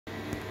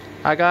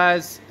Hi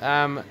guys,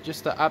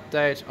 just an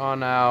update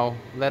on our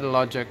ladder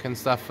logic and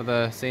stuff for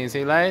the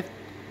CNC lathe.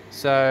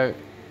 So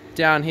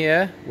down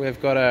here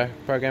we've got a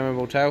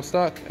programmable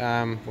tailstock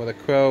with a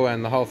quill,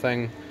 and the whole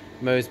thing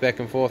moves back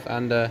and forth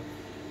under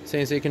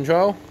CNC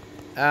control.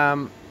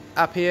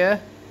 Up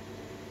here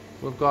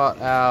we've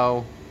got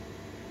our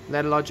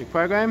ladder logic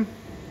program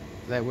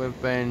that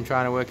we've been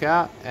trying to work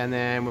out, and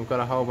then we've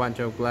got a whole bunch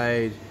of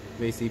blade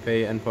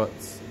VCP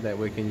inputs that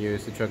we can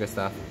use to trigger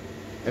stuff.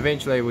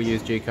 Eventually we'll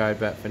use G-code,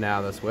 but for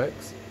now this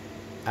works.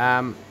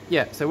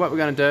 Yeah, so what we're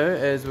going to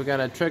do is we're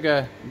going to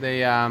trigger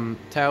the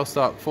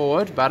tailstock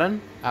forward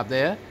button up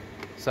there.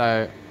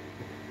 So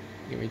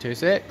give me 2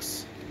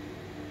 secs.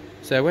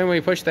 So when we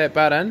push that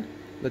button,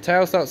 the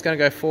tailstock's going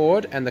to go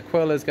forward and the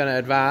quill is going to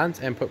advance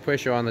and put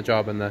pressure on the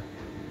job and the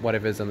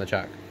whatever's in the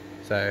chuck.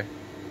 So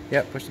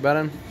yep, push the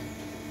button.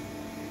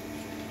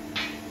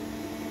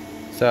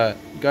 So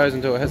it goes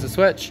until it hits a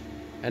switch,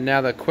 and now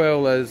the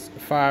quill is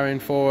firing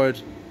forward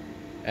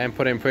and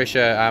putting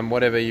pressure,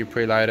 whatever you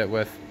preload it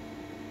with.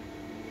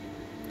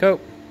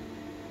 Cool.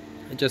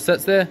 It just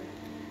sits there,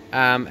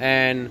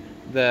 and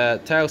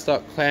the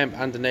tailstock clamp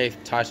underneath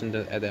tightened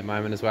at that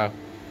moment as well.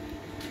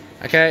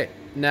 Okay,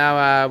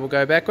 now we'll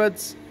go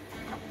backwards.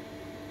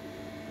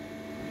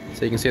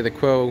 So you can see the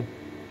quill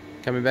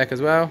coming back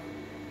as well.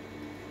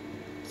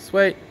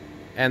 Sweet.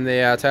 And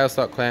the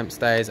tailstock clamp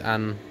stays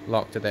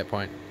unlocked at that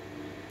point.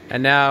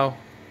 And now,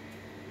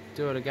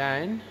 do it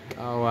again.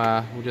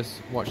 We'll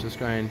just watch the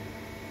screen.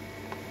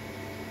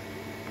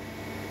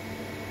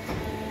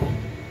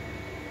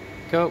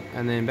 Cool,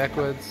 and then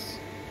backwards.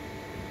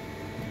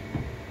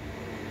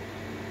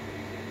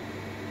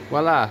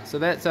 Voila, so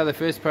that's the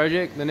first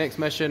project. The next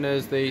mission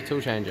is the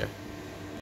tool changer.